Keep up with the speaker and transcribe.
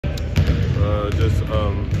just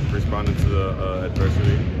responding to the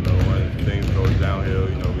adversity. You know, when things go downhill,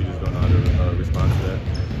 you know, we just don't know how to respond to that.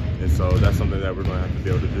 And so that's something that we're going to have to be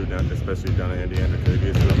able to do, especially down in Indiana, because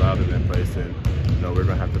it gets real loud in that place, and you know, we're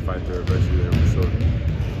going to have to fight the adversity there for sure.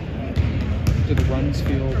 Do the runs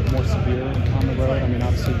feel more severe on the road? I mean,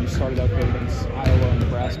 obviously you started out good against Iowa and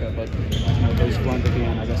Nebraska, but you know, those runs at the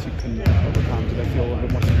end, I guess you couldn't overcome. Do they feel a little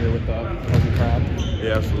bit more severe with the opposing crowd?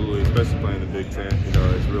 Yeah, absolutely, especially playing the Big Ten. You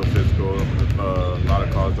know, it's real physical. A lot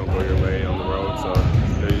of calls don't go your way on the road, so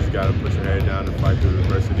you know, you just got to put your head down and fight through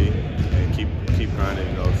adversity and keep grinding.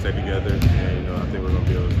 You know, stay together, and you know, I think we're going to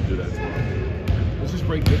be able to do that tomorrow. Was this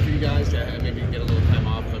break good for you guys to maybe get a little time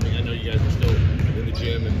off? I mean, I know you guys are still in the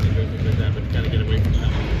gym and doing things like that, but kind of get away from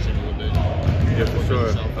competition a little bit. Yeah, for sure.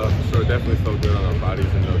 For sure, definitely felt good on our bodies,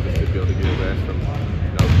 and you know, just to be able to get a rest from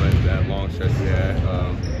playing that long stretch we had.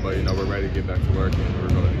 But you know, we're ready to get back to work, and we're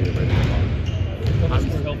going to be ready tomorrow. How much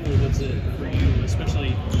more helpful was it for you,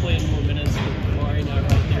 especially playing more minutes with Mari now out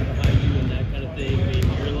there behind you and that kind of thing? I mean,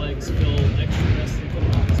 your legs feel extra rested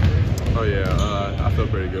coming off this break? Oh yeah, I feel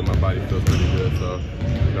pretty good. My body feels pretty good. So,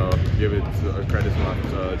 you know, give it credit to my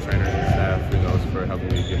trainer and staff, you know, for helping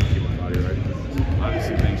me keep my body right.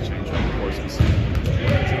 Obviously, things change over the course of the season.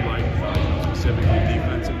 What did you like, specifically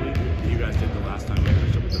defensively, you guys did the last time you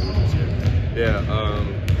finished up with the Hoosiers here?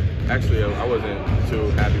 Yeah, actually, I wasn't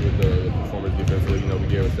too happy with the performance defensively. You know, we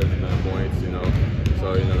gave us 79 points, you know,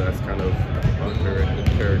 so, you know, that's kind of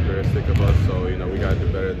uncharacteristic of us. So, you know, we got to do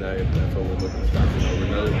better than that if that's what we're looking to stop. You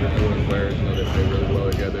know, we're doing players, you know, they play really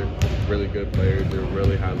well together, really good players, they're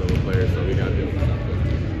really high-level players, so we got to be able to stop them.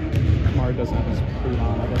 Mari doesn't have his boot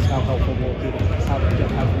on. I guess how helpful will it be to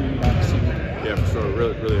have him that soon? Yeah, for sure.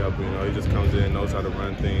 Really helpful. You know, he just comes in, knows how to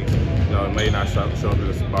run things. You know, it may not show up in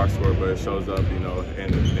the box score, but it shows up, you know,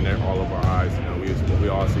 in all of our eyes. You know, we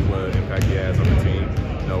all see what impact he has on the team.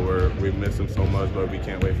 You know, we miss him so much, but we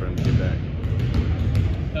can't wait for him to get back.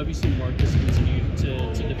 Have you seen Marcus continue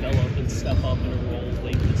to develop and step up in a role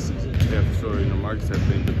late this season? Yeah, for sure. You know, Marcus has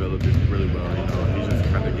been developing really well. You know, he's just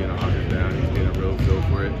kind of getting offense down. He's getting a real feel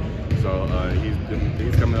for it. So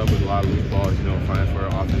he's coming up with a lot of loose balls, you know, fighting for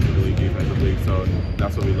offensively, defensively. So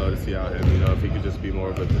that's what we love to see out of him. You know, if he could just be more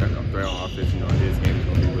of a threat on offense, you know, his game is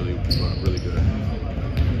going to be really good.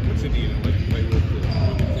 What's it, you know, like to play with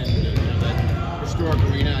that historic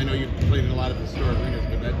arena? I know you've played in a lot of historic arenas,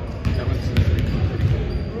 but that one's pretty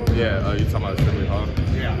cool. Yeah, you're talking about Assembly Hall?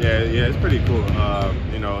 Yeah, it's pretty cool.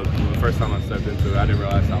 You know, the first time I stepped into it, I didn't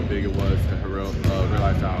realize how big it was. I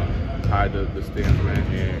realized how high the stands went,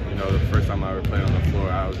 and you know, the first time I ever played on the floor,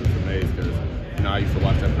 I was just amazed because you know, I used to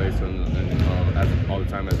watch that place all the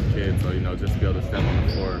time as a kid. So you know, just to be able to step on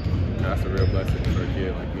the floor, you know, that's a real blessing for a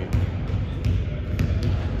kid like me.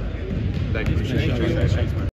 Thank you.